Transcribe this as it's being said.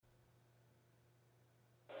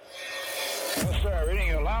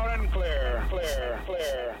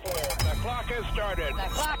The clock has started.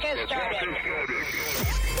 5,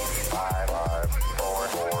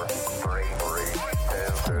 4, 3,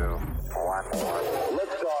 2, 1.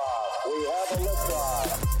 Liftoff. We have a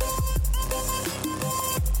liftoff.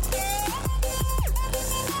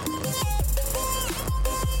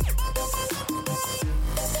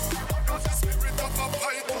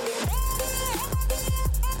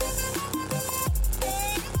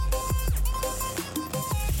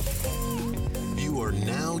 You are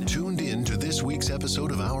now tuned in to this week's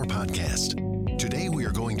episode of our podcast. Today we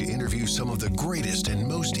are going to interview some of the greatest and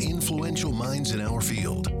most influential minds in our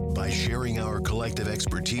field. By sharing our collective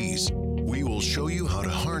expertise, we will show you how to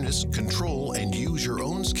harness, control, and use your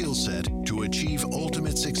own skill set to achieve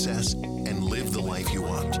ultimate success and live the life you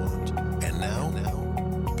want. And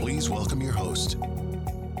now, please welcome your host.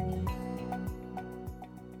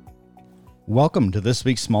 Welcome to this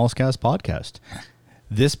week's Smallscast podcast.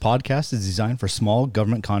 This podcast is designed for small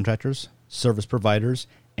government contractors, service providers,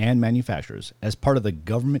 and manufacturers as part of the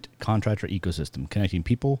government contractor ecosystem, connecting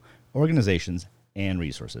people, organizations, and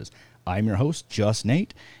resources. I'm your host, Just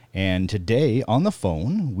Nate, and today on the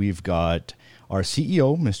phone, we've got our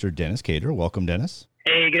CEO, Mr. Dennis Cater. Welcome, Dennis.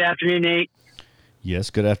 Hey, good afternoon, Nate. Yes,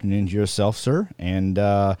 good afternoon to yourself, sir. And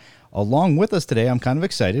along with us today, I'm kind of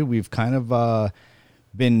excited. We've kind of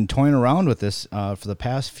been toying around with this for the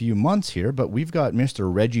past few months here, but we've got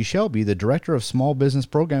Mr. Reggie Selby, the Director of Small Business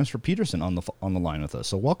Programs for Peterson, on the line with us.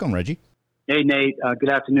 So welcome, Reggie. Hey, Nate.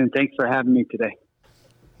 Good afternoon. Thanks for having me today.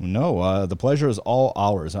 No, the pleasure is all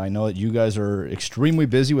ours. I know that you guys are extremely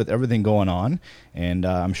busy with everything going on, and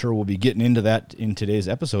I'm sure we'll be getting into that in today's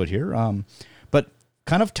episode here. But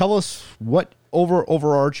kind of tell us what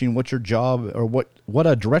overarching what your job or what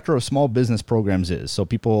a Director of Small Business Programs is, so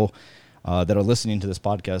people that are listening to this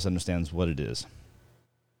podcast understands what it is.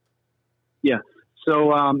 Yeah. So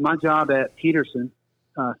my job at Peterson,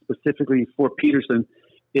 specifically for Peterson,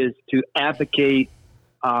 is to advocate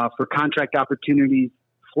for contract opportunities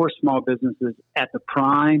for small businesses at the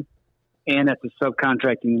prime and at the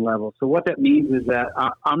subcontracting level. So what that means is that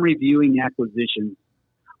I'm reviewing acquisitions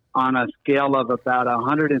on a scale of about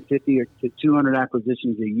 150 to 200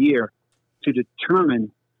 acquisitions a year to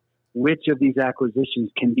determine which of these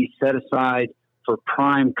acquisitions can be set aside for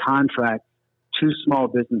prime contracts to small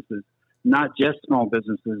businesses, not just small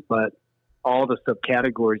businesses, but all the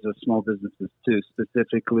subcategories of small businesses too,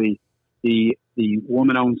 specifically the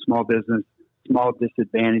woman-owned small business, small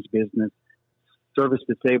disadvantaged business,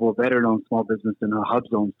 service-disabled, veteran-owned small business, and a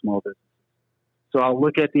hubs-owned small business. So I'll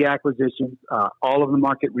look at the acquisitions, all of the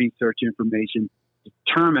market research information,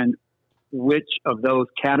 determine which of those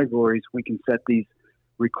categories we can set these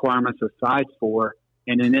requirements aside for.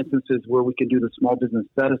 And in instances where we can do the small business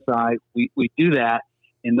set aside, we do that.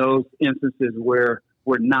 In those instances where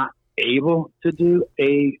we're not able to do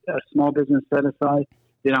a small business set aside,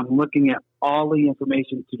 then I'm looking at all the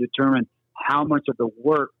information to determine how much of the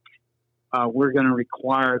work we're going to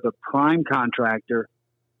require the prime contractor,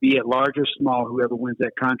 be it large or small, whoever wins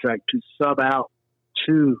that contract, to sub out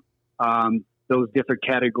to those different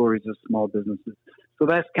categories of small businesses. So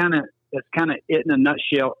that's kind of it in a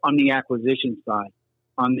nutshell on the acquisition side.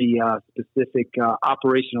 On the specific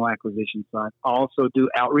operational acquisition side, I also do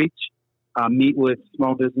outreach, meet with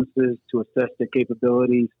small businesses to assess their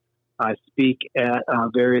capabilities. I speak at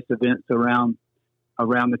various events around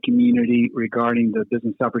the community regarding the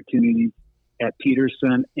business opportunities at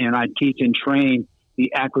Peterson, and I teach and train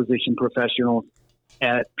the acquisition professionals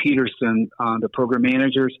at Peterson, the program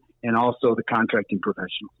managers, and also the contracting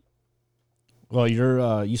professionals. Well,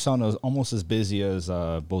 you sound almost as busy as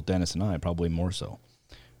both Dennis and I, probably more so.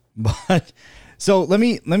 But so let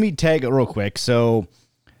me tag it real quick. So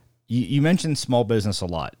you mentioned small business a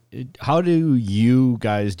lot. How do you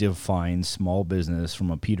guys define small business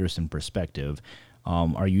from a Peterson perspective?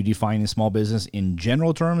 Are you defining small business in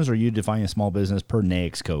general terms, or are you defining small business per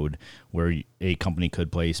NAICS code, where a company could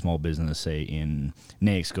play small business, say, in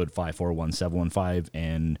NAICS code 541715,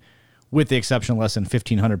 and with the exception of less than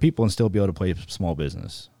 1,500 people, and still be able to play small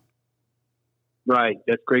business? Right.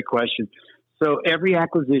 That's a great question. So every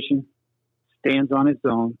acquisition stands on its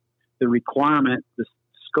own. The requirement, the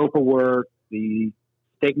scope of work, the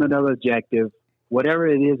statement of objective, whatever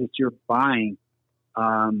it is that you're buying,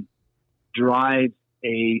 drives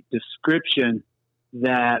a description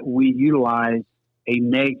that we utilize a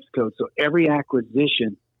NAICS code. So every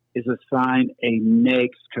acquisition is assigned a NAICS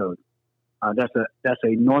code. That's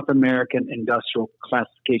a North American Industrial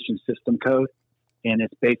Classification System code, and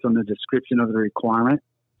it's based on the description of the requirement.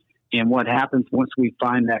 And what happens once we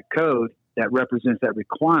find that code that represents that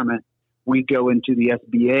requirement, we go into the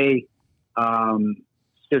SBA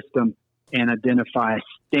system and identify a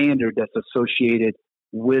standard that's associated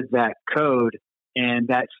with that code, and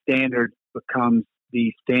that standard becomes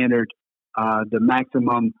the standard, the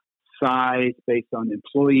maximum size based on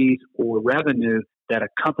employees or revenue that a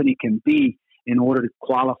company can be in order to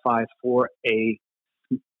qualify for a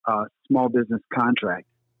small business contract.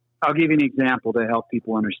 I'll give you an example to help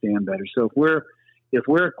people understand better. So if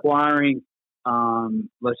we're acquiring,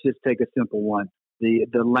 let's just take a simple one,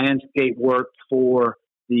 the landscape work for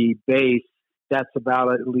the base, that's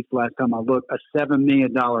about, at least last time I looked, a $7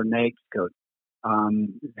 million NAICS code.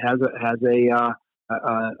 It has a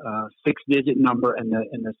 6-digit number, and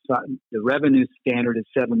the revenue standard is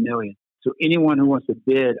 $7 million. So anyone who wants to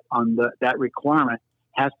bid on that requirement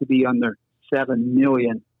has to be under $7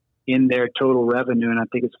 million in their total revenue, and I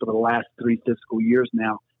think it's for the last 3 fiscal years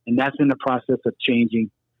now, and that's in the process of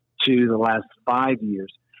changing to the last 5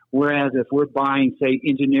 years. Whereas if we're buying, say,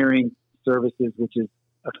 engineering services, which is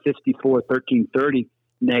a 541330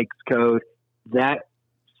 NAICS code, that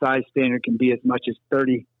size standard can be as much as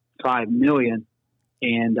 $35 million,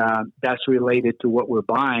 and that's related to what we're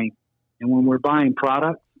buying. And when we're buying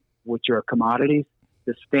products, which are commodities,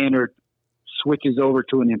 the standard switches over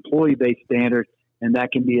to an employee-based standard, and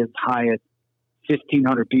that can be as high as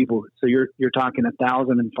 1,500 people. So you're talking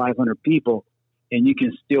 1,500 people, and you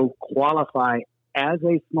can still qualify as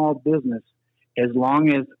a small business as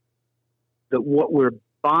long as what we're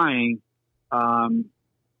buying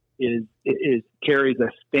is carries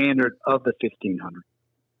a standard of the 1,500.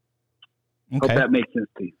 Okay. Hope that makes sense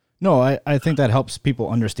to you. No, I think that helps people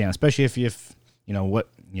understand, especially if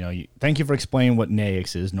thank you for explaining what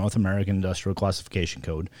NAICS is, North American Industrial Classification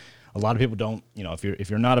Code. A lot of people don't, if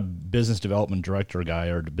you're not a business development director guy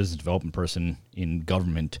or a business development person in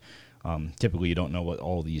government, typically you don't know what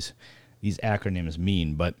all these acronyms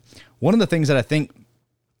mean. But one of the things that I think,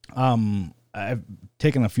 I've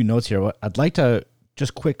taken a few notes here, what I'd like to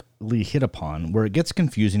just quickly hit upon where it gets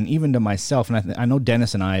confusing even to myself, and I know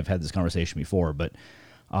Dennis and I have had this conversation before, but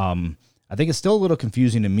I think it's still a little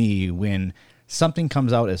confusing to me when something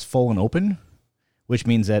comes out as full and open, which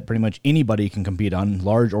means that pretty much anybody can compete on,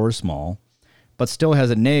 large or small, but still has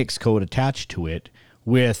a NAICS code attached to it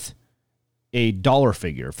with a dollar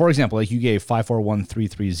figure. For example, like you gave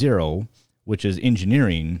 541330, which is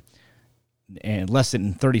engineering, and less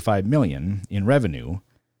than 35 million in revenue.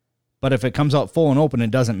 But if it comes out full and open,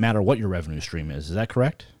 it doesn't matter what your revenue stream is. Is that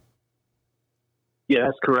correct? Yeah,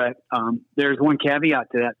 that's correct. There's one caveat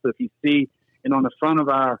to that. So if you see, and on the front of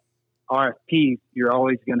our RFPs, you're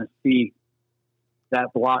always going to see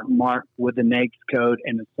that block mark with the NAICS code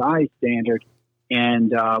and the size standard.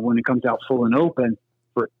 And when it comes out full and open,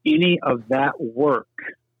 for any of that work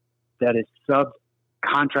that is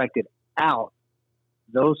subcontracted out,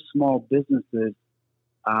 those small businesses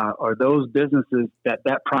or those businesses that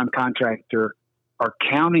prime contractor are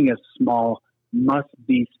counting as small must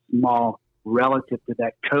be small relative to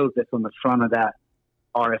that code that's on the front of that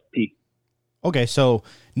RFP. Okay, so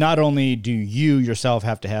not only do you yourself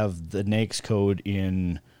have to have the NAICS code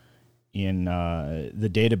in the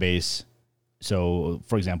database. So,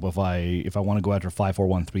 for example, if I want to go after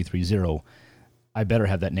 541330, I better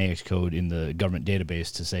have that NAICS code in the government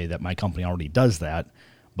database to say that my company already does that.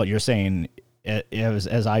 But you're saying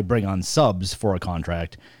as I bring on subs for a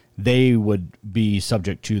contract, they would be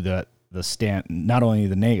subject to the not only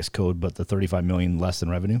the NAICS code, but the 35 million less than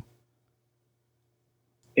revenue?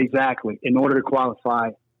 Exactly. In order to qualify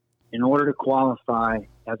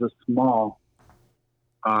as a small,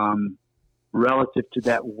 relative to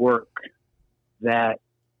that work that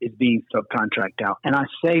is being subcontracted out. And I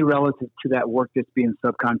say relative to that work that's being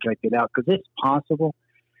subcontracted out because it's possible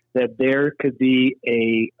that there could be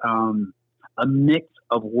a mix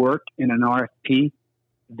of work in an RFP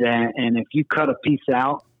and if you cut a piece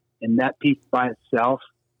out and that piece by itself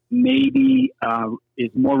maybe is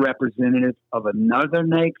more representative of another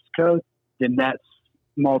NAICS code, then that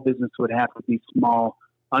small business would have to be small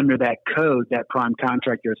under that code that prime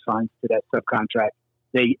contractor assigns to that subcontract.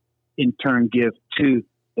 They in turn give to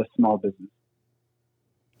the small business.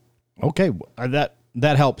 Okay,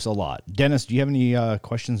 that helps a lot. Dennis, do you have any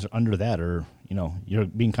questions under that, or you're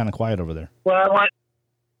being kind of quiet over there? Well, I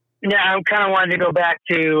kind of wanted to go back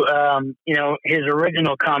to his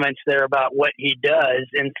original comments there about what he does,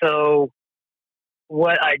 and so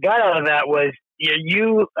what I got out of that was, are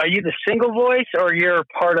you the single voice, or you're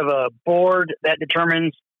part of a board that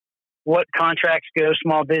determines what contracts go to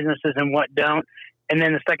small businesses and what don't? And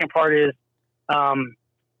then the second part is,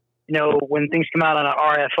 when things come out on an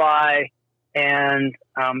RFI and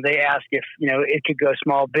they ask if it could go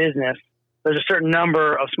small business, there's a certain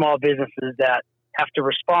number of small businesses that have to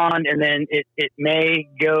respond, and then it may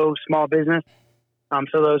go small business.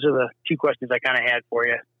 So those are the two questions I kind of had for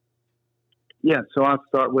you. Yeah, so I'll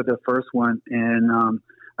start with the first one, and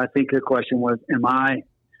I think the question was, am I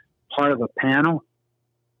part of a panel,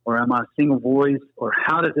 or am I a single voice, or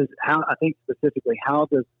how does this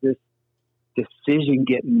decision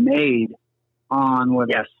get made on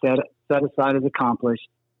whether set aside is accomplished,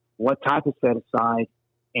 what type of set aside,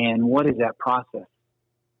 and what is that process?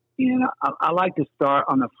 And I like to start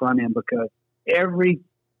on the front end, because every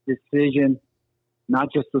decision,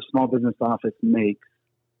 not just the small business office makes,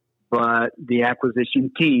 but the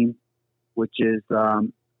acquisition team, which is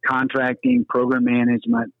contracting, program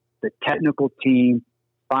management, the technical team,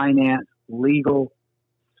 finance, legal,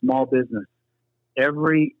 small business.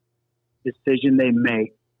 Every decision they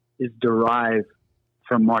make is derived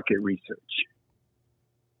from market research.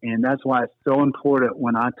 And that's why it's so important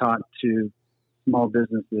when I talk to small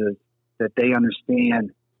businesses that they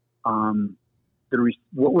understand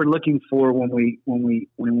what we're looking for when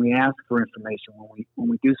we ask for information, when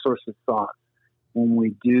we do source of thought, when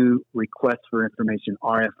we do requests for information,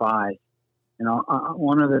 RFI. And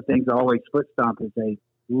one of the things I always foot stomp is they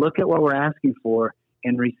look at what we're asking for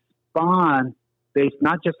and respond based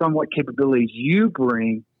not just on what capabilities you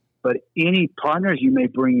bring, but any partners you may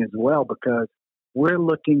bring as well, because we're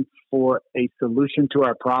looking for a solution to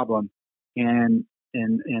our problem. And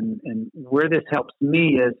where this helps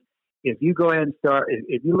me is, if you go ahead and start,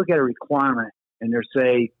 if you look at a requirement and there's,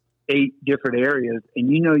 say, 8 different areas,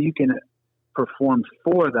 and you can perform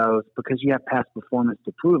 4 of those because you have past performance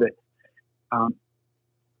to prove it,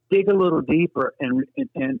 dig a little deeper and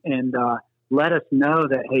let us know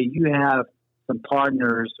that, hey, you have some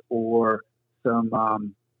partners or some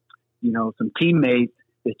teammates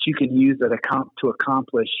that you can use to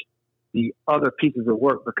accomplish the other pieces of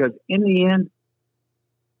work. Because in the end,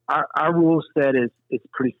 our rule set is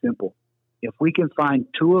pretty simple. If we can find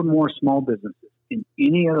 2 or more small businesses in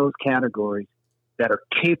any of those categories that are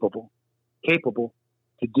capable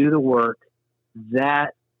to do the work,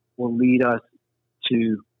 that will lead us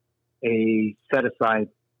to a set-aside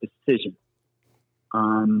decision.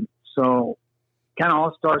 So kind of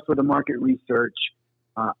all starts with the market research.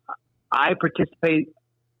 I participate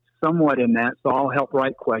somewhat in that, so I'll help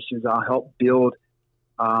write questions. I'll help build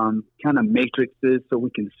kind of matrices so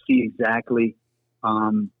we can see exactly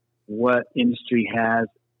what industry has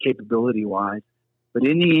capability-wise. But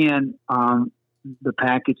in the end, the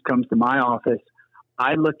package comes to my office.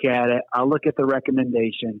 I look at it. I'll look at the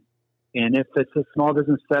recommendation. And if it's a small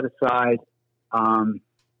business set-aside,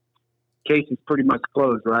 case is pretty much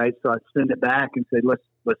closed, right? So I send it back and say,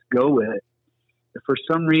 let's go with it. If for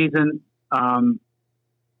some reason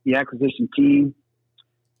the acquisition team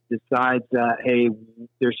decides that, hey,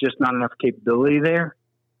 there's just not enough capability there,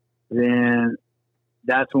 then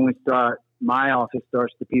that's when my office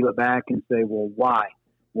starts to peel it back and say, well, why?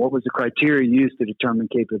 What was the criteria used to determine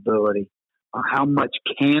capability? How much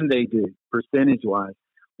can they do percentage-wise?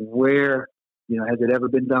 Where, has it ever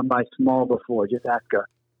been done by small before? Just ask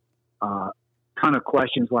a ton of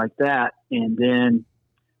questions like that, and then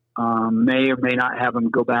may or may not have them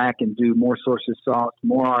go back and do more sources sought,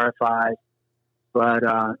 more RFIs. But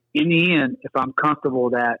in the end, if I'm comfortable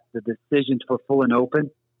that the decisions for full and open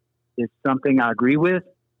is something I agree with,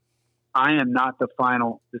 I am not the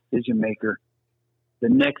final decision maker. The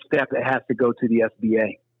next step, it has to go to the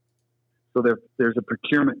SBA. So there's a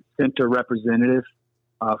procurement center representative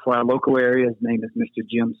for our local area. His name is Mr.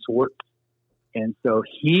 Jim Swartz. And so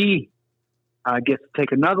he gets to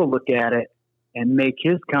take another look at it and make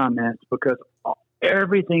his comments, because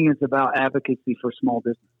everything is about advocacy for small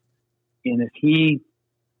business. And if he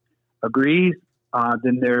agrees,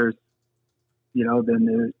 then the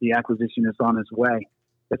acquisition is on its way.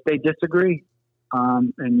 If they disagree,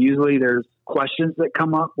 and usually there's questions that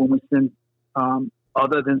come up when we send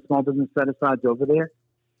other than small business set-asides over there,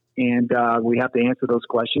 and we have to answer those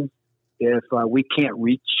questions. If we can't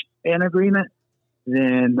reach an agreement,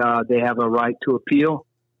 then they have a right to appeal.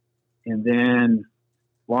 And then,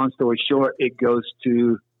 long story short, it goes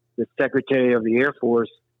to the Secretary of the Air Force,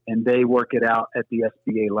 and they work it out at the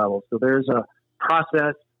SBA level. So there's a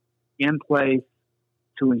process in place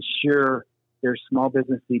to ensure there's small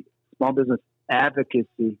business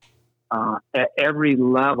advocacy at every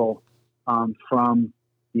level, from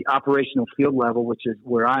the operational field level, which is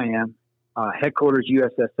where I am, headquarters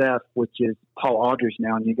USSF, which is Paul Aldridge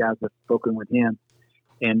now, and you guys have spoken with him,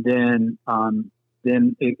 and then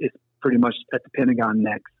it's pretty much at the Pentagon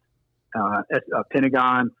next.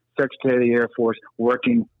 Pentagon, Secretary of the Air Force,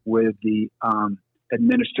 working with the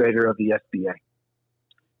administrator of the SBA.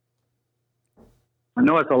 I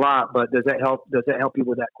know it's a lot, but does that help? Does that help you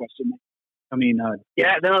with that question? I mean,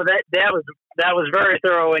 yeah, no, that was very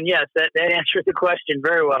thorough, and yes, that answered the question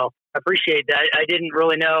very well. I appreciate that. I didn't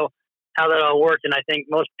really know how that all worked, and I think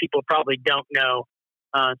most people probably don't know,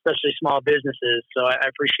 especially small businesses. So I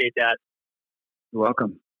appreciate that. You're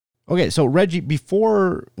welcome. Okay, so Reggie,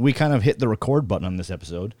 before we kind of hit the record button on this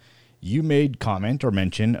episode, you made comment or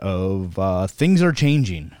mention of things are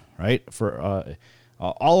changing, right? For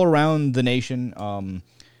all around the nation,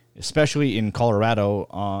 especially in Colorado,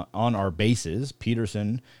 on our bases,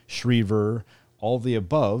 Peterson, Schriever, all the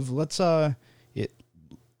above. Let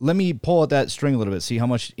me pull at that string a little bit, see how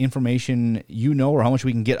much information you know or how much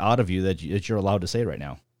we can get out of you that you're allowed to say right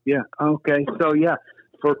now. Yeah. Okay. So yeah,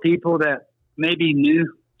 for people that may be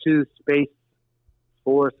new to Space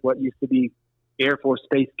Force, what used to be Air Force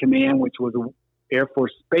Space Command, which was Air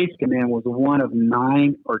Force Space Command was one of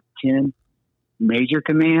 9 or 10 major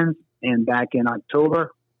commands. And back in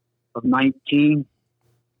October of 19,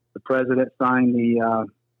 the president signed the,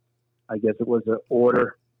 I guess it was an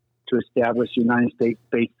order to establish the United States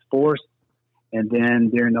Space Force. And then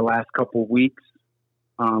during the last couple of weeks,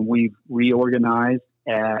 we've reorganized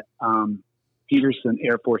at Peterson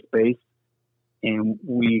Air Force Base. And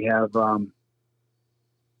we have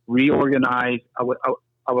reorganized, I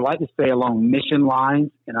would like to say, along mission lines,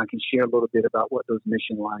 and I can share a little bit about what those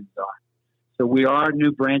mission lines are. So we are a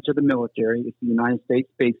new branch of the military. It's the United States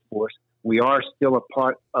Space Force. We are still a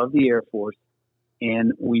part of the Air Force,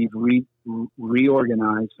 and we've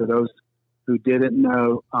reorganized. For those who didn't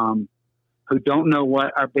know, who don't know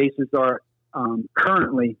what our bases are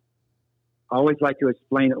currently, I always like to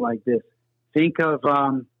explain it like this. Think of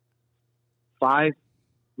 5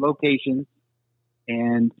 locations,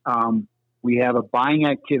 and we have a buying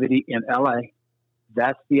activity in LA.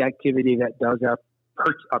 That's the activity that does our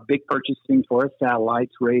big purchasing for our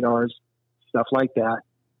satellites, radars, stuff like that.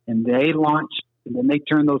 And they launch, and then they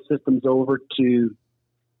turn those systems over to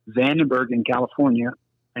Vandenberg in California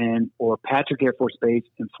or Patrick Air Force Base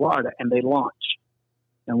in Florida, and they launch.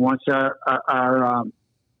 And once our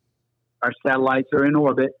satellites are in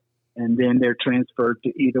orbit, and then they're transferred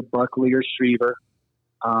to either Buckley or Schriever.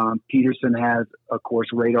 Peterson has, of course,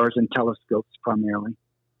 radars and telescopes primarily.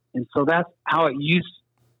 And so that's how it used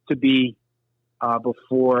to be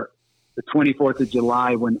before the 24th of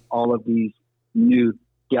July when all of these new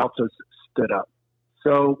deltas stood up.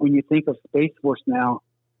 So when you think of Space Force now,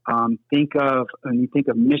 when you think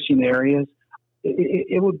of mission areas,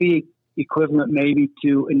 it would be equivalent maybe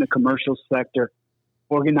to, in the commercial sector,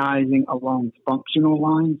 organizing along functional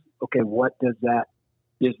lines. Okay, what does that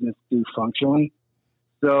business do functionally?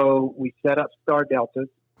 So we set up star deltas,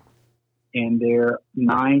 and there are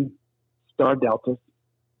 9 star deltas.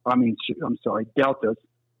 Deltas.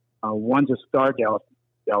 One's a star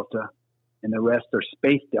delta, and the rest are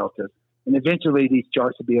space deltas. And eventually these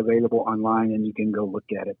charts will be available online, and you can go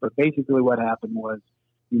look at it. But basically what happened was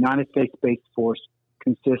the United States Space Force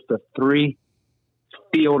consists of 3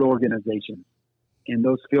 field organizations. And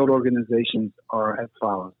those field organizations are as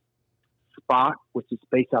follows. SPOC, which is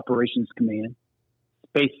Space Operations Command,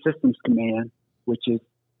 Space Systems Command, which is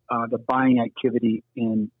the buying activity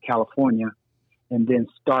in California, and then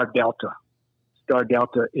Star Delta. Star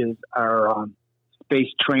Delta is our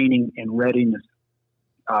space training and readiness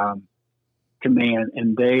command,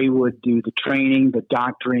 and they would do the training, the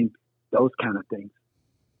doctoring, those kind of things.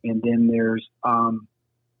 And then there's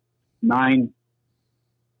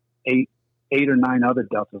 8 or 9 other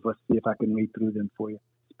deltas. Let's see if I can read through them for you.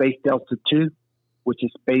 Space Delta 2, which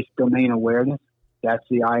is Space Domain Awareness. That's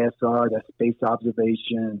the ISR, that's space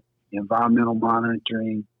observation, environmental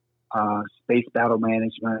monitoring, space battle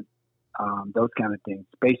management, those kind of things.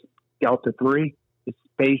 Space Delta 3 is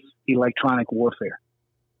Space Electronic Warfare.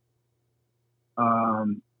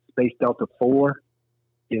 Space Delta 4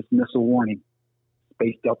 is Missile Warning.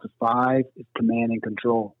 Space Delta 5 is Command and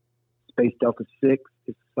Control. Space Delta 6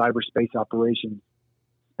 is Cyberspace Operations.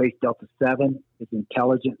 Space Delta 7 is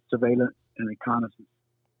Intelligence, Surveillance, and Reconnaissance.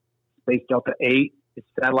 Space Delta 8 is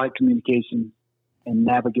Satellite Communications and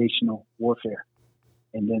Navigational Warfare.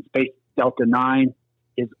 And then Space Delta 9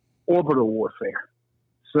 is Orbital Warfare.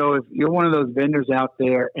 So if you're one of those vendors out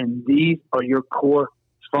there and these are your core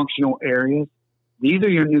functional areas, these are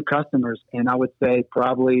your new customers. And I would say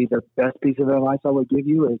probably the best piece of advice I would give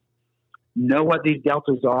you is know what these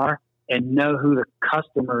deltas are and know who the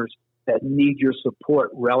customers that need your support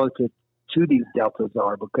relative to these deltas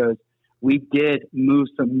are, because we did move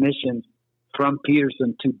some missions from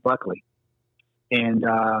Peterson to Buckley, and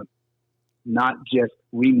not just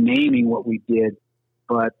renaming what we did,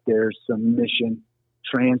 but there's some mission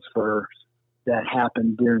transfers that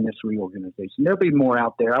happened during this reorganization. There'll be more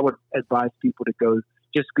out there. I would advise people to go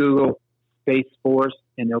just Google Space Force,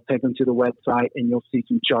 and they'll take them to the website, and you'll see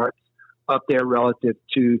some charts up there relative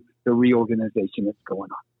to the reorganization that's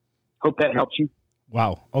going on. Hope that helps you.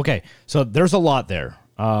 Wow. Okay. So there's a lot there.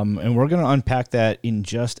 And we're going to unpack that in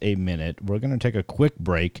just a minute. We're going to take a quick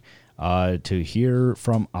break to hear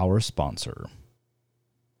from our sponsor.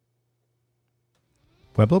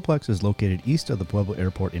 Puebloplex is located east of the Pueblo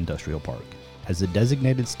Airport Industrial Park. As the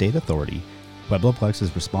designated state authority, Puebloplex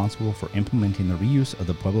is responsible for implementing the reuse of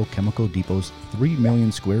the Pueblo Chemical Depot's 3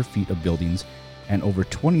 million square feet of buildings and over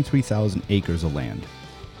 23,000 acres of land.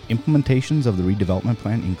 Implementations of the redevelopment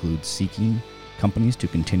plan include seeking companies to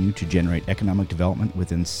continue to generate economic development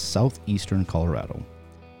within southeastern Colorado.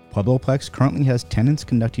 Puebloplex currently has tenants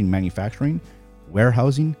conducting manufacturing,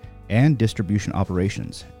 warehousing, and distribution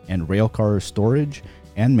operations, and railcar storage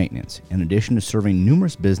and maintenance, in addition to serving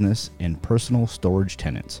numerous business and personal storage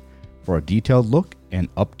tenants. For a detailed look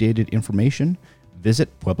and updated information,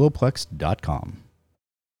 visit puebloplex.com.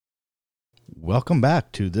 Welcome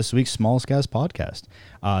back to this week's Small Gas podcast.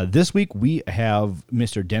 This week we have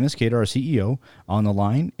Mr. Dennis Cater, our CEO, on the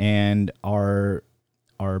line, and our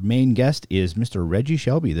main guest is Mr. Reggie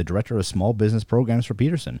Selby, the Director of Small Business Programs for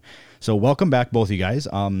Peterson. So welcome back, both of you guys.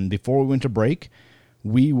 Before we went to break,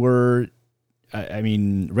 we were,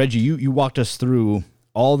 Reggie, you walked us through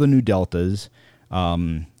all the new deltas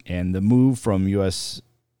and the move from U.S.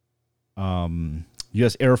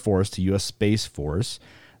 Air Force to U.S. Space Force.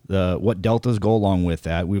 What deltas go along with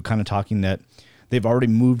that. We were kind of talking that they've already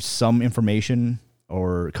moved some information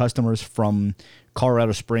or customers from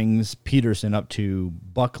Colorado Springs, Peterson up to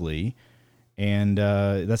Buckley, and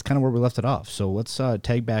that's kind of where we left it off. So let's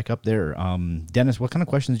tag back up there. Dennis, what kind of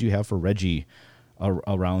questions do you have for Reggie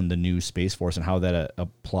around the new Space Force and how that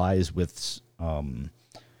applies with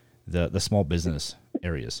the small business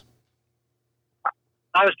areas?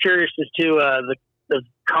 I was curious as to the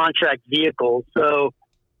contract vehicles. So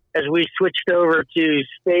as we switched over to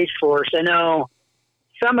Space Force, I know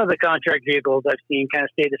some of the contract vehicles I've seen kind of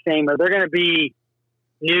stay the same. Are there going to be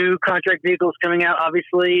new contract vehicles coming out,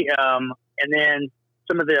 obviously? And then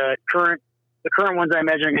some of the current ones I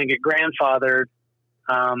imagine are going to get grandfathered.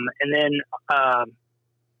 And then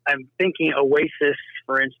I'm thinking Oasis,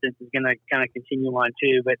 for instance, is going to kind of continue on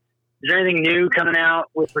too. But is there anything new coming out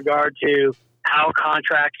with regard to how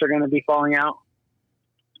contracts are going to be falling out?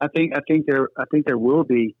 I think there will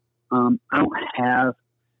be. I don't have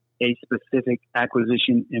a specific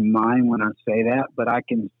acquisition in mind when I say that, but I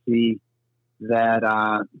can see that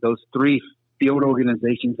those 3 field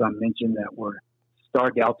organizations I mentioned that were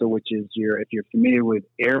Star Delta, which is if you're familiar with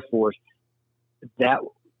Air Force, that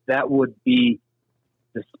would be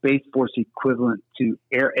the Space Force equivalent to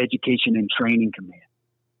Air Education and Training Command.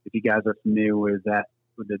 If you guys are familiar with that,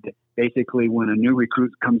 basically when a new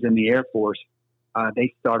recruit comes in the Air Force,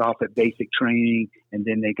 they start off at basic training, and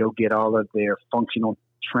then they go get all of their functional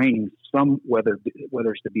training. Whether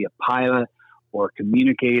it's to be a pilot or a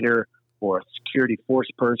communicator or a security force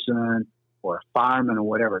person or a fireman or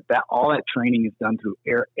whatever. All that training is done through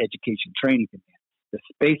Air Education Training Command. The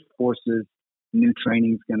Space Force's new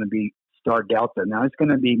training is going to be Star Delta. Now it's going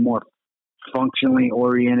to be more functionally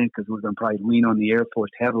oriented because we're going to probably lean on the Air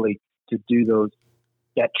Force heavily to do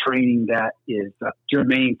that training that is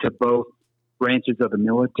germane to both branches of the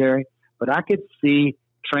military. But I could see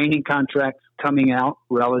training contracts coming out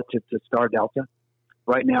relative to Star Delta.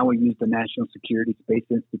 Right now we use the National Security Space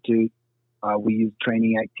Institute. We use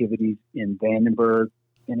training activities in Vandenberg,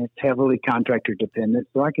 and it's heavily contractor dependent.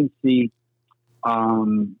 So I can see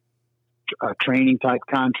a training type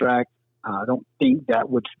contract. I don't think that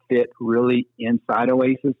would fit really inside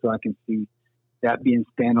Oasis, so I can see that being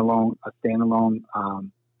a standalone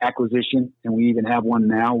acquisition. And we even have one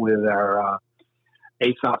now with our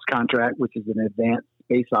ASOPS contract, which is an advanced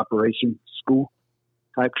space operations school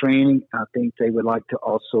type training. I think they would like to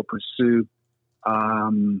also pursue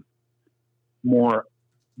more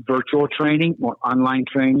virtual training, more online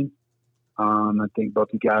training. I think both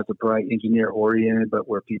you guys are probably engineer oriented, but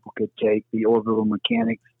where people could take the orbital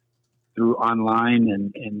mechanics through online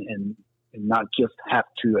and not just have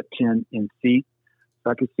to attend in seat. So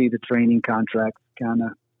I could see the training contracts kind of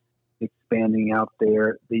expanding out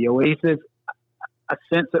there. The Oasis, I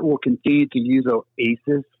sense that we'll continue to use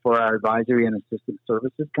Oasis for our advisory and assistant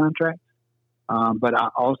services contracts. But I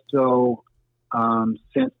also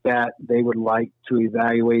sense that they would like to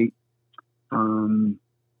evaluate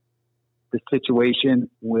the situation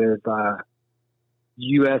with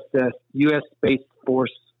U.S. Space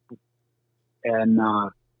Force and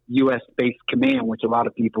U.S. Space Command, which a lot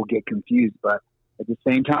of people get confused. But at the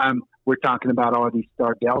same time, we're talking about all these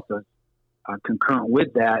Star Deltas. Concurrent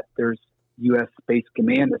with that, there's U.S. Space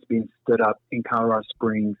Command that's being stood up in Colorado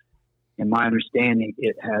Springs. And my understanding,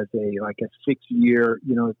 it has a 6-year,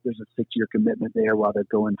 there's a 6-year commitment there while they're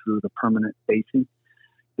going through the permanent basing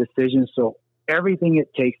decision. So everything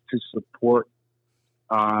it takes to support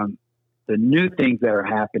the new things that are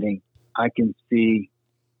happening, I can see,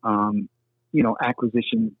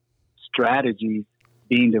 acquisition strategies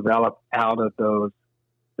being developed out of those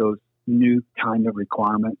new kind of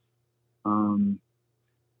requirements.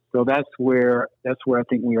 So that's where I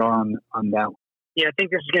think we are on that. Yeah, I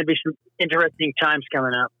think this is going to be some interesting times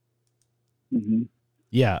coming up. Mm-hmm.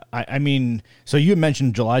 Yeah, I mean, so you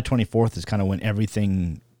mentioned July 24th is kind of when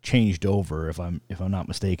everything changed over, if I'm not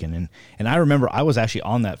mistaken, and I remember I was actually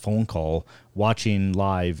on that phone call watching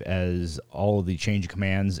live as all of the change of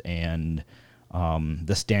commands and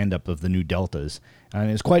the stand up of the new Deltas, and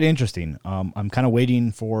it's quite interesting. I'm kind of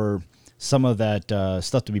waiting for some of that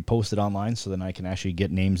stuff to be posted online so then I can actually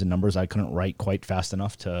get names and numbers. I couldn't write quite fast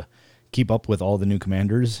enough to keep up with all the new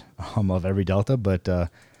commanders of every Delta, but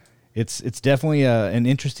it's definitely an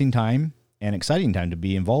interesting time and exciting time to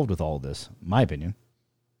be involved with all of this, in my opinion.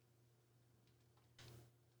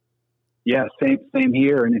 Yeah, same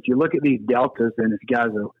here. And if you look at these Deltas, and if you guys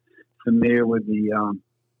are familiar with the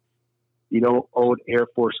old Air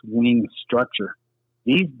Force wing structure,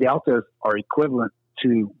 these Deltas are equivalent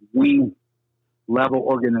to wing level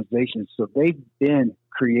organizations. So they've been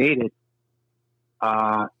created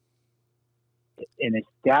and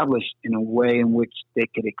established in a way in which they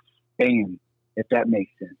could expand, if that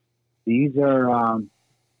makes sense. These are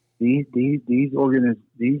these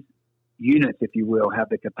units, if you will, have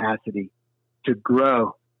the capacity to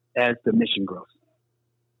grow as the mission grows.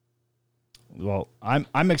 Well,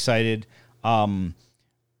 I'm excited.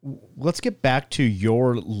 Let's get back to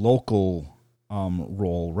your local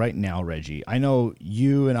role right now, Reggie. I know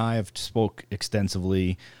you and I have spoke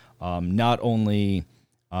extensively, not only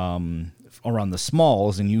around the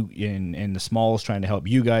smalls and the smalls trying to help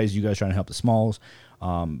you guys trying to help the smalls,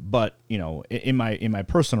 but in my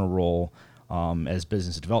personal role as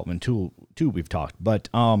business development too we've talked. But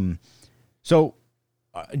so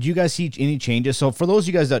do you guys see any changes? So for those of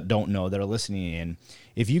you guys that don't know, that are listening in,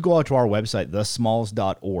 if you go out to our website,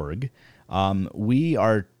 thesmalls.org,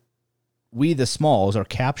 we the Smalls are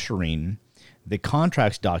capturing the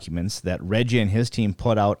contracts documents that Reggie and his team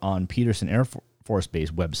put out on Peterson Air Force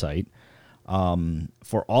Base website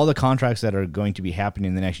for all the contracts that are going to be happening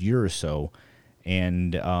in the next year or so,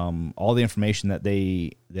 and all the information that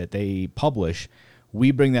they publish.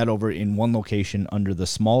 We bring that over in one location under the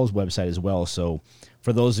Smalls website as well. So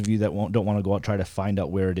for those of you that don't want to go out try to find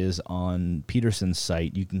out where it is on Peterson's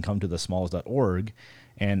site, you can come to thesmalls.org,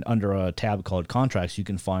 and under a tab called Contracts, you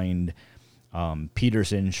can find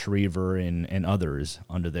Peterson, Schriever, and others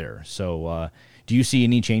under there. So do you see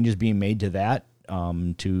any changes being made to that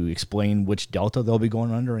to explain which Delta they'll be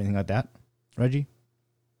going under or anything like that, Reggie?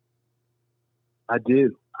 I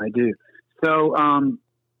do. So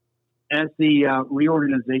as the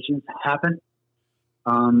reorganizations happen,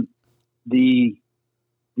 the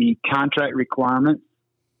contract requirements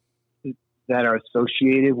that are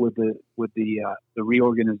associated with the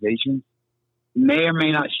reorganization may or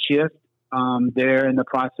may not shift. They're in the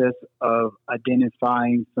process of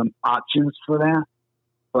identifying some options for that.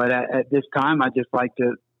 But at this time, I just like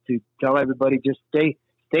to tell everybody, just stay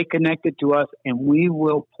connected to us, and we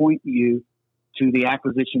will point you to the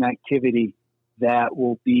acquisition activity that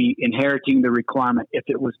will be inheriting the requirement if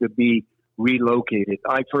it was to be relocated.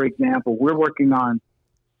 Like, for example, we're working on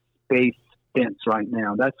space fence right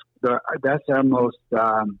now. That's our most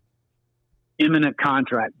imminent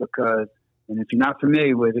contract because, and if you're not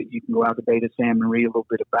familiar with it, you can go out to Beta Sam and read a little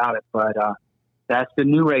bit about it. But that's the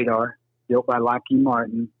new radar built by Lockheed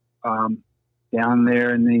Martin down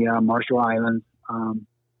there in the Marshall Islands.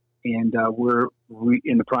 And we're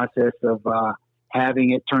in the process of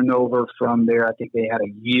having it turned over from there. I think they had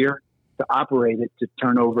a year to operate it to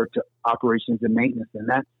turn over to operations and maintenance. And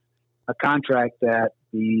that's a contract that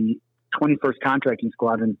the 21st Contracting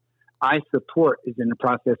Squadron I support is in the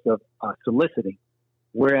process of soliciting.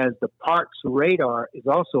 Whereas the Parks radar is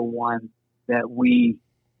also one that we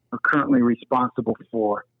are currently responsible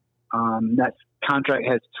for. That contract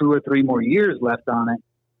has 2 or 3 more years left on it.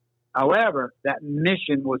 However, that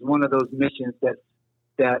mission was one of those missions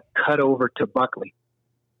that cut over to Buckley,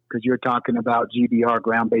 because you're talking about GBR,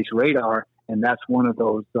 ground-based radar, and that's one of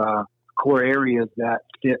those core areas that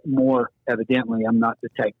fit more, evidently, I'm not the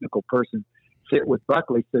technical person, fit with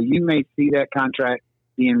Buckley. So you may see that contract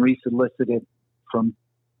being resolicited from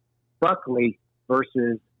Buckley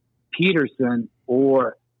versus Peterson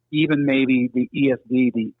or even maybe the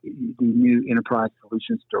ESD, the new Enterprise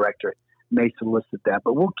Solutions Directorate, may solicit that.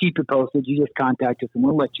 But we'll keep you posted. You just contact us, and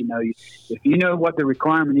we'll let you know. If you know what the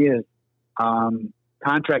requirement is,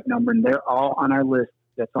 contract number, and they're all on our list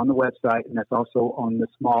that's on the website, and that's also on the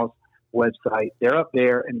Smalls website. They're up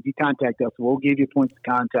there, and if you contact us, we'll give you points of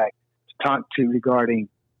contact to talk to regarding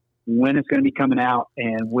when it's going to be coming out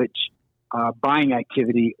and which buying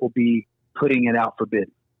activity will be putting it out for bid.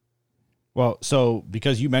 Well, so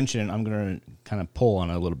because you mentioned it, I'm going to kind of pull on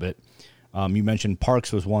it a little bit. You mentioned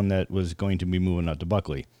Parks was one that was going to be moving out to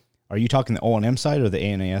Buckley. Are you talking the O&M side or the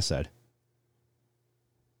ANAS side?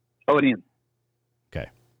 O&M. Okay.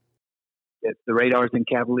 It's the radars in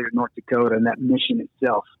Cavalier, North Dakota, and that mission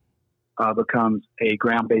itself becomes a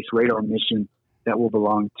ground-based radar mission that will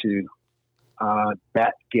belong to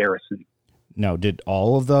that garrison. Now, did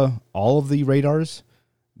all of the radars,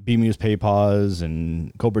 BMU's Paypause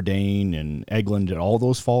and Cobra Dane and Eglin, did all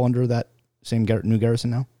those fall under that same new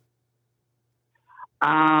garrison now?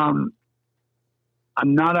 I'm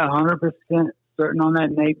not 100% certain on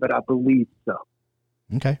that, Nate, but I believe so.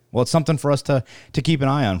 Okay. Well, it's something for us to keep an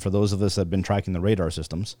eye on for those of us that have been tracking the radar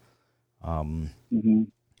systems.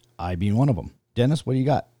 I being one of them. Dennis, what do you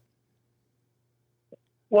got?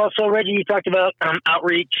 Well, so Reggie, you talked about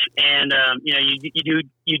outreach, and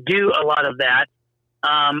you do a lot of that.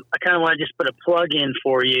 I kind of want to just put a plug in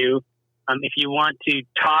for you. If you want to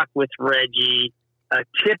talk with Reggie,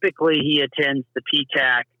 typically he attends the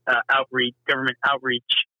PTAC government outreach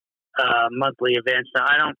monthly events. Now,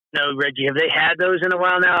 I don't know, Reggie, have they had those in a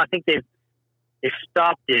while now? I think they've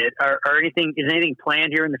stopped it. Is anything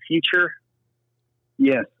planned here in the future?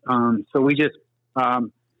 Yes. So we just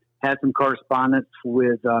had some correspondence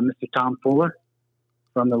with Mr. Tom Fuller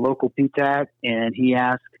from the local PTAC, and he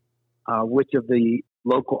asked which of the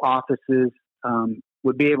local offices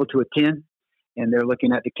would be able to attend. And they're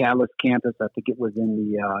looking at the Catalyst campus. I think it was in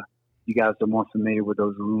the, you guys are more familiar with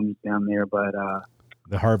those rooms down there, but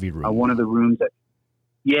the Harvey room. One of the rooms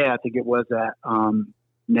I think it was at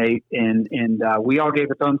Nate. And we all gave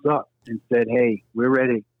a thumbs up and said, hey, we're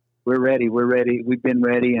ready. We're ready. We've been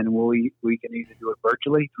ready, and we can either do it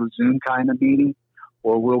virtually through Zoom kind of meeting,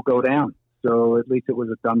 or we'll go down. So at least it was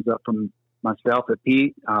a thumbs up from myself at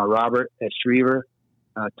Pete, Robert at Schriever,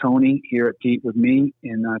 Tony here at Pete with me,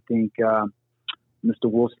 and I think Mr.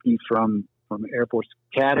 Wolski from Air Force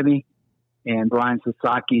Academy, and Brian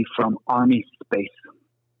Sasaki from Army Space.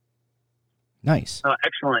 Nice. Oh,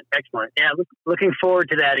 excellent. Yeah, looking forward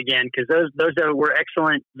to that again, because those were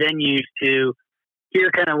excellent venues to hear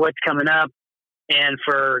kind of what's coming up. And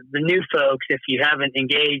for the new folks, if you haven't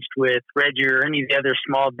engaged with Reggie or any of the other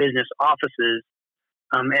small business offices,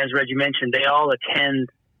 as Reggie mentioned, they all attend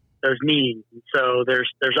those meetings. So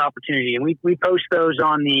there's opportunity. And we post those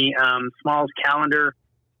on the Smalls calendar.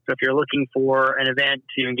 So if you're looking for an event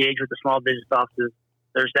to engage with the small business offices,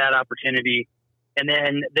 there's that opportunity. And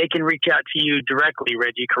then they can reach out to you directly,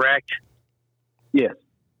 Reggie, correct? Yes.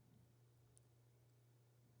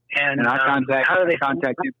 And our contact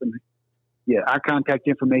information. Yeah, our contact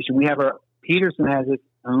information. We have Peterson has its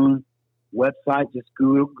own website. Just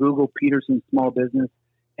Google Peterson Small Business,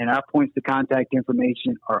 and our points to contact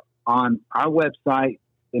information are on our website.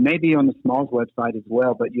 They may be on the Smalls website as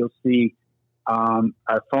well, but you'll see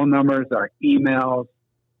our phone numbers, our emails,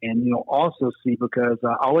 and you'll also see, because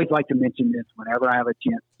I always like to mention this whenever I have a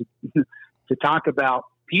chance to talk about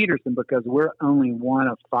Peterson, because we're only one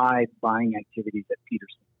of 5 buying activities at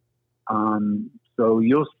Peterson. So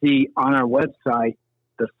you'll see on our website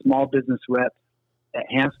the small business reps at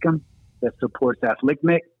Hanscom that supports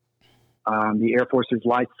AFLICMIC, the Air Force's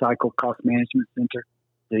Life Cycle Cost Management Center,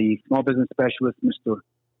 the small business specialist, Mr.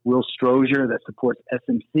 Will Strozier, that supports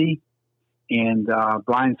SMC, and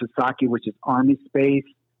Brian Sasaki, which is Army Space.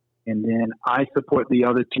 And then I support the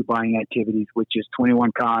other 2 buying activities, which is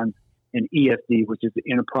 21 Cons and ESD, which is the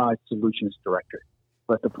Enterprise Solutions Director.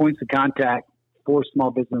 But the points of contact for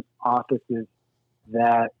small business offices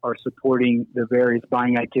that are supporting the various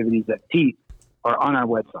buying activities at Pete are on our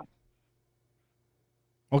website.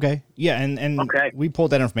 Okay. Yeah. And okay. We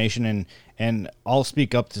pulled that information, and I'll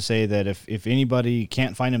speak up to say that if anybody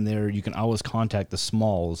can't find them there, you can always contact the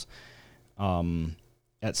Smalls,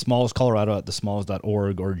 at Smalls Colorado at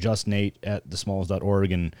thesmalls.org, or just Nate at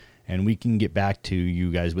thesmalls.org. And we can get back to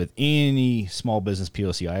you guys with any small business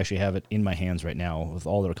POC. I actually have it in my hands right now with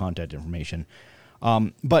all their contact information.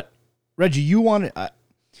 But Reggie, you wanted,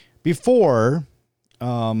 before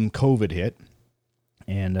COVID hit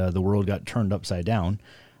and the world got turned upside down,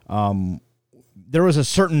 there was a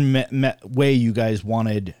certain way you guys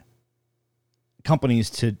wanted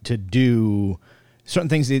companies to do certain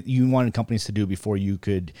things that you wanted companies to do before you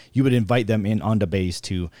would invite them in onto base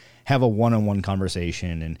to have a one-on-one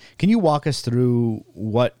conversation. And can you walk us through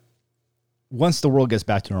once the world gets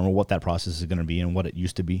back to normal, what that process is going to be and what it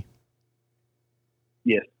used to be?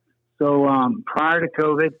 Yes. So prior to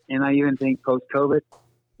COVID, and I even think post-COVID,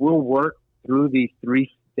 we'll work through these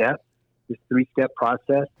this three-step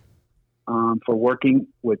process for working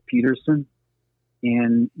with Peterson.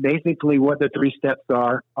 And basically what the 3 steps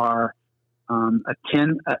are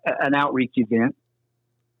attend an outreach event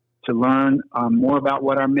to learn more about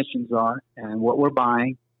what our missions are and what we're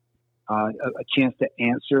buying, a chance to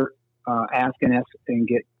ask and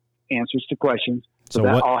get answers to questions. So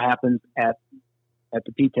that all happens at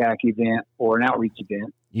the PTAC event or an outreach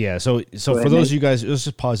event. Yeah. So for those of you guys, let's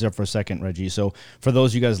just pause there for a second, Reggie. So for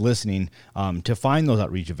those of you guys listening, to find those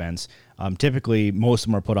outreach events, typically most of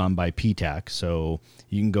them are put on by PTAC. So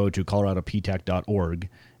you can go to coloradoptac.org,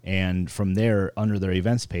 and from there, under their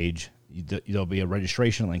events page, there'll be a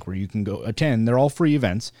registration link where you can go attend. They're all free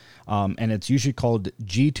events, and it's usually called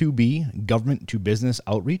G2B, Government to Business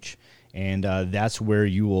Outreach, and that's where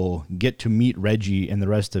you will get to meet Reggie and the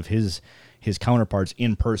rest of his counterparts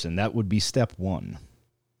in person. That would be step 1.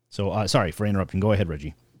 So sorry for interrupting. Go ahead,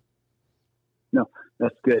 Reggie. No,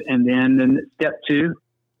 that's good. And then step 2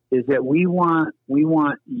 is that we want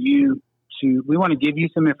to give you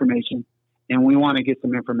some information, and we want to get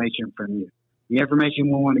some information from you. The information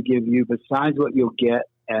we want to give you, besides what you'll get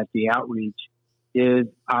at the outreach, is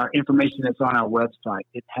our information that's on our website.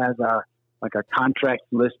 It has our contract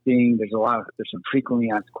listing. There's some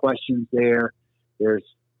frequently asked questions there. There's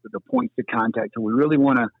the points to contact. So we really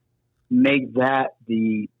want to make that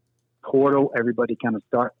the portal. Everybody kind of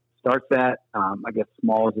starts that. I guess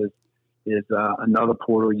Smalls is another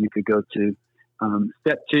portal you could go to.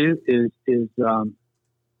 Step 2 is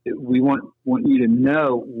we want you to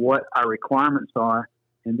know what our requirements are,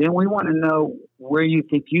 and then we want to know where you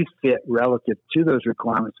think you fit relative to those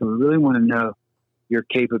requirements. So we really want to know your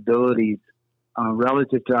capabilities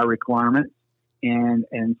relative to our requirements,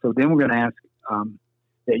 and so then we're going to ask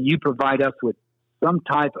that you provide us with some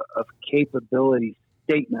type of capability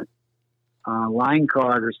statement, line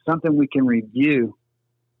card, or something we can review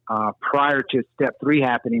prior to step 3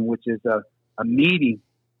 happening, which is a meeting,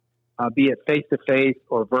 be it face-to-face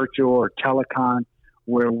or virtual or telecon,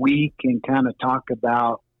 where we can kind of talk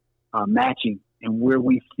about matching and where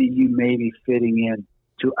we see you maybe fitting in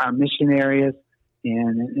to our mission areas.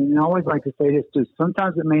 And I always like to say this too.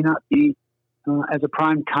 Sometimes it may not be as a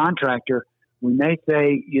prime contractor. We may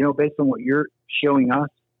say, based on what you're showing us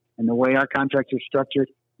and the way our contracts are structured,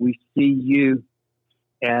 we see you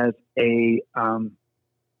as a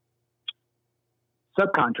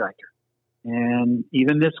subcontractor. And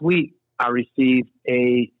even this week, I received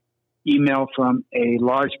a email from a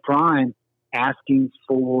large prime asking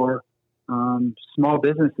for small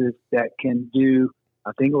businesses that can do,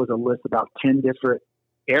 I think it was a list about 10 different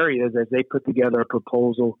areas as they put together a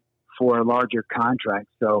proposal for a larger contract.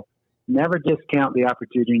 So never discount the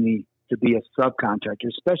opportunity to be a subcontractor,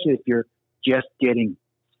 especially if you're just getting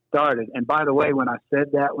started. And by the way, when I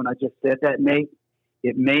just said that, Nate,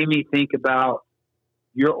 it made me think about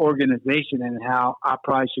your organization and how I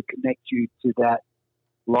probably should connect you to that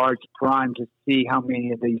large prime to see how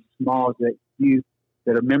many of these smalls that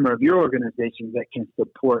are a member of your organization that can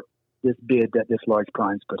support this bid that this large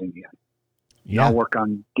prime's putting together. Yeah. I'll work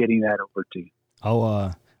on getting that over to you.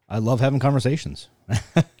 I love having conversations.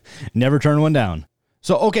 Never turn one down.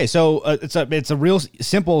 So, okay. So it's a real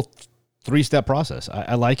simple 3-step process.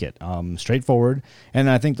 I like it. Straightforward. And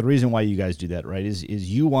I think the reason why you guys do that, right, is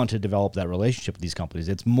you want to develop that relationship with these companies.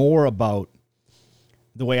 It's more about,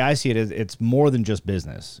 the way I see it is, it's more than just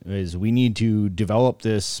business. Is we need to develop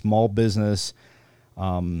this small business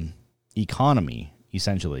economy,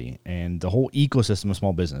 essentially, and the whole ecosystem of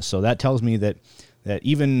small business. So that tells me that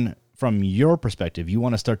even from your perspective, you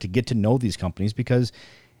want to start to get to know these companies, because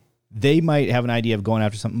they might have an idea of going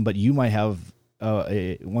after something, but you might have,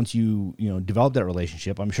 once you develop that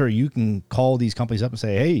relationship, I'm sure you can call these companies up and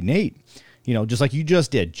say, hey, Nate, just like you just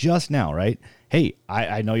did just now, right? Hey,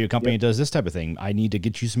 I know your company does this type of thing. I need to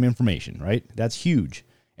get you some information, right? That's huge.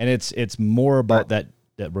 And it's more about that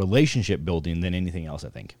relationship building than anything else, I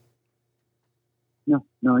think.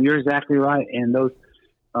 No, you're exactly right. And those,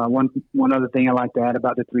 one other thing I like to add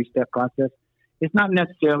about the 3-step process, it's not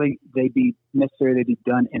necessarily they be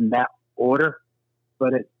done in that order,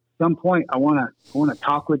 but at some point I want to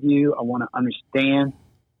talk with you. I want to understand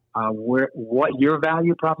what your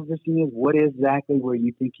value proposition is. What exactly where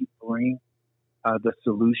you think you bring the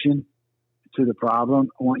solution to the problem.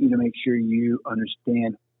 I want you to make sure you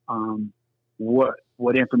understand what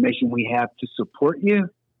what information we have to support you.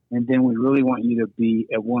 And then we really want you to be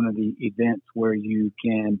at one of the events where you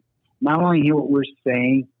can not only hear what we're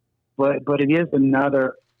saying, but it is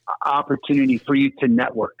another opportunity for you to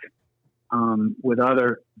network with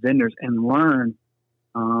other vendors and learn.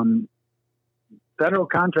 Federal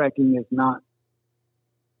contracting is not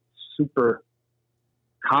super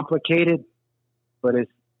complicated, but it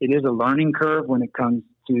is a learning curve when it comes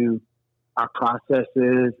to our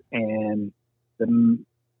processes and the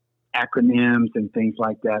acronyms and things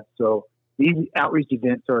like that. So these outreach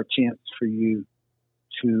events are a chance for you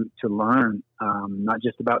to learn, not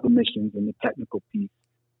just about the missions and the technical piece,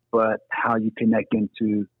 but how you connect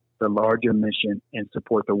into the larger mission and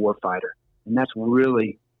support the warfighter. And that's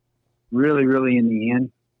really, really, really in the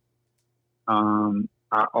end,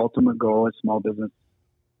 our ultimate goal as small business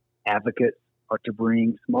advocates are to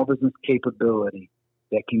bring small business capability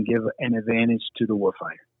that can give an advantage to the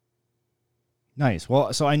warfighter. Nice.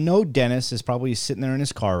 Well, so I know Dennis is probably sitting there in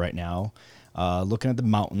his car right now, looking at the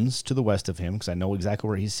mountains to the west of him, because I know exactly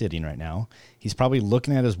where he's sitting right now. He's probably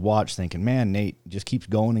looking at his watch thinking, man, Nate just keeps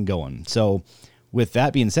going and going. So with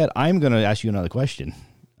that being said, I'm going to ask you another question.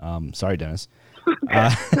 Sorry, Dennis.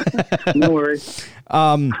 No worries.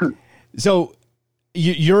 So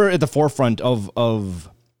you're at the forefront of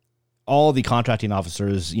all the contracting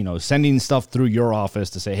officers, you know, sending stuff through your office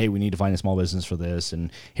to say, hey, we need to find a small business for this,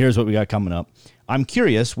 and here's what we got coming up. I'm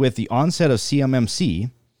curious, with the onset of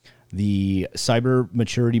CMMC, the Cyber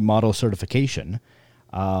Maturity Model Certification,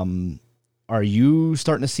 are you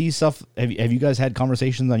starting to see stuff? Have you guys had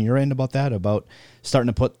conversations on your end about that, about starting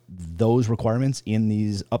to put those requirements in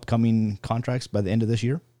these upcoming contracts by the end of this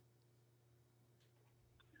year?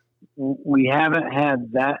 We haven't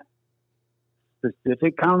had that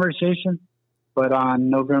specific conversation, but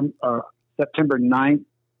on September 9th,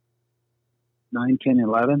 9, 10,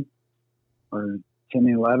 11, or 10,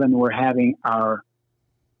 11, we're having our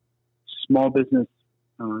small business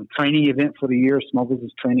training event for the year, small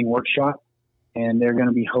business training workshop, and they're going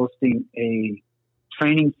to be hosting a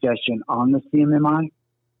training session on the CMMI,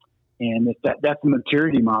 and that's the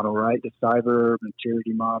maturity model, right? The cyber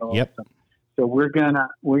maturity model. Yep. So we're gonna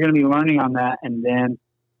be learning on that, and then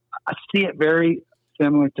I see it very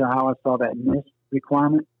similar to how I saw that NIST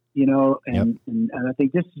requirement, you know, and I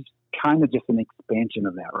think this is kind of just an expansion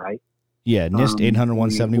of that, right? Yeah, NIST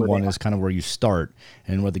 800-171 is kind of where you start,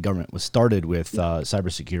 and where the government was started with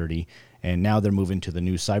cybersecurity, and now they're moving to the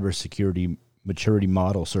new cybersecurity maturity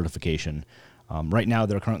model certification. Right now,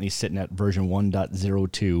 they're currently sitting at version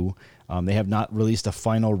 1.02. They have not released a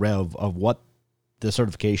final rev of what the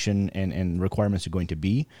certification and requirements are going to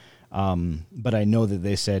be. But I know that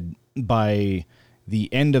they said by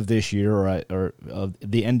the end of this year or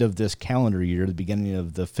the end of this calendar year, the beginning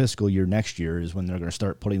of the fiscal year next year is when they're going to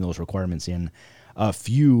start putting those requirements in a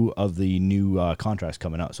few of the new contracts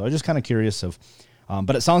coming out. So I was just kind of curious of,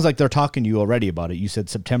 but it sounds like they're talking to you already about it. You said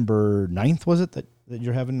September 9th, was it, that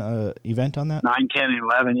you're having an event on that? 9, 10, and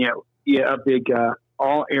 11, yeah, a big,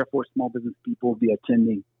 all Air Force small business people will be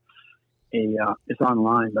attending it's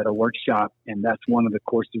online, but a workshop, and that's one of the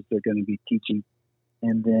courses they're going to be teaching.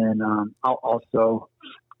 And then I'll also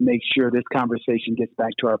make sure this conversation gets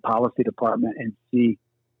back to our policy department and see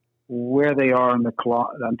where they are in the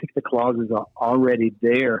clause. I think the clauses are already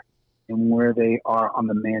there, and where they are on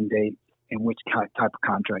the mandate and which type of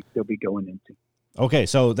contract they'll be going into. Okay,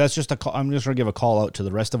 so that's just I'm just going to give a call out to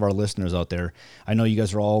the rest of our listeners out there. I know you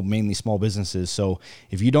guys are all mainly small businesses, so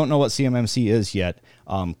if you don't know what CMMC is yet,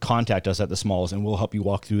 contact us at the Smalls, and we'll help you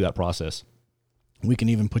walk through that process. We can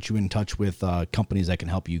even put you in touch with companies that can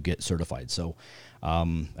help you get certified. So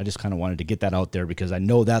I just kind of wanted to get that out there because I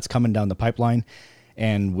know that's coming down the pipeline,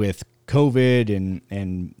 and with COVID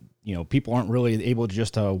and you know, people aren't really able to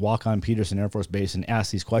just walk on Peterson Air Force Base and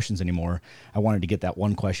ask these questions anymore. I wanted to get that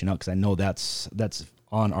one question out because I know that's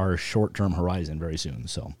on our short-term horizon very soon.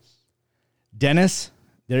 So, Dennis,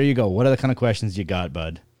 there you go. What are the kind of questions you got,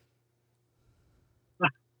 bud?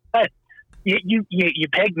 You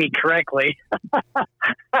pegged me correctly.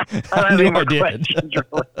 I knew I did.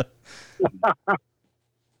 Really.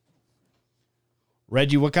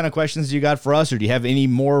 Reggie, what kind of questions do you got for us, or do you have any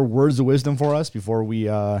more words of wisdom for us before we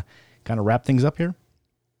kind of wrap things up here?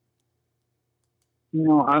 You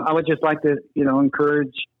know, I would just like to, you know,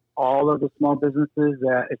 encourage all of the small businesses,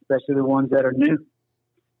 especially the ones that are new.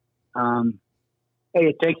 Hey,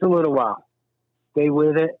 it takes a little while. Stay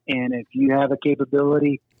with it, and if you have a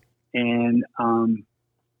capability, and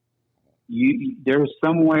there's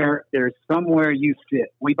somewhere you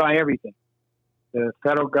fit. We buy everything. The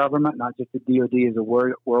federal government, not just the DoD, is the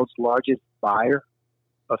world's largest buyer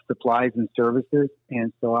of supplies and services.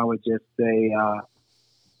 And so I would just say,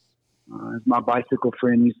 As my bicycle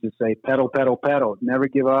friend used to say, pedal, pedal, pedal. Never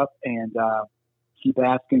give up, and keep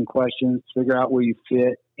asking questions, figure out where you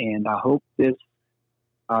fit. And I hope these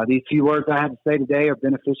few words I had to say today are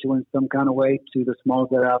beneficial in some kind of way to the smalls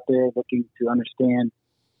that are out there looking to understand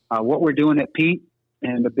what we're doing at Pete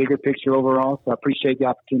and the bigger picture overall. So I appreciate the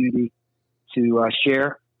opportunity to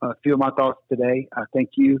share a few of my thoughts today. I thank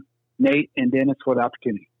you, Nate and Dennis, for the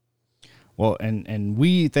opportunity. Well, and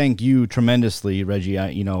we thank you tremendously, Reggie. I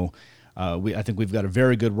think we've got a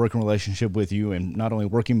very good working relationship with you, and not only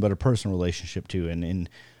working, but a personal relationship too. And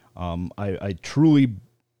I truly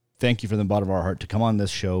thank you from the bottom of our heart to come on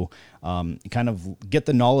this show, kind of get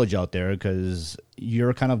the knowledge out there, because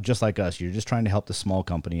you're kind of just like us. You're just trying to help the small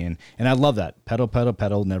company. And I love that. Pedal, pedal,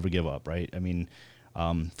 pedal, never give up, right? I mean,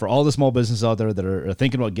 for all the small businesses out there that are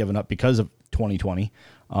thinking about giving up because of 2020,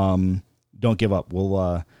 don't give up.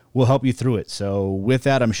 We'll help you through it. So with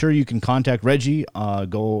that, I'm sure you can contact Reggie.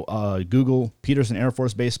 Go Google Peterson Air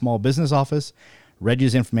Force Base Small Business Office.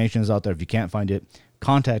 Reggie's information is out there. If you can't find it,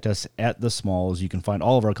 contact us at The Smalls. You can find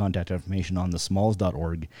all of our contact information on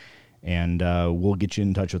thesmalls.org, and we'll get you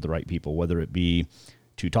in touch with the right people, whether it be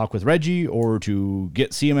to talk with Reggie or to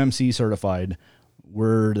get CMMC certified.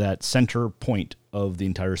 We're that center point of the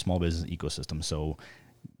entire small business ecosystem. So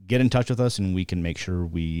get in touch with us, and we can make sure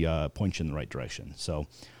we point you in the right direction. So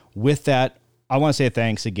with that, I want to say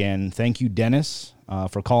thanks again. Thank you, Dennis,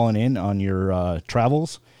 for calling in on your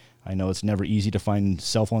travels. I know it's never easy to find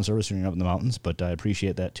cell phone service when you're up in the mountains, but I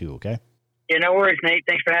appreciate that too, okay? Yeah, no worries, Nate.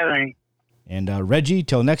 Thanks for having me. And Reggie,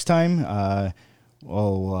 till next time,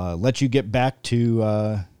 I'll let you get back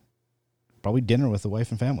to probably dinner with the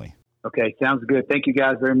wife and family. Okay, sounds good. Thank you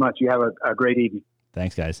guys very much. You have a great evening.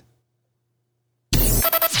 Thanks, guys.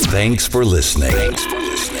 Thanks for listening.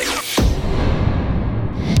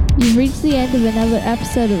 You've reached the end of another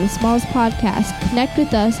episode of the Smalls Podcast. Connect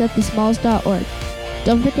with us at thesmalls.org.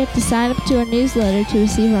 Don't forget to sign up to our newsletter to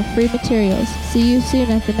receive our free materials. See you soon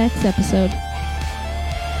at the next episode.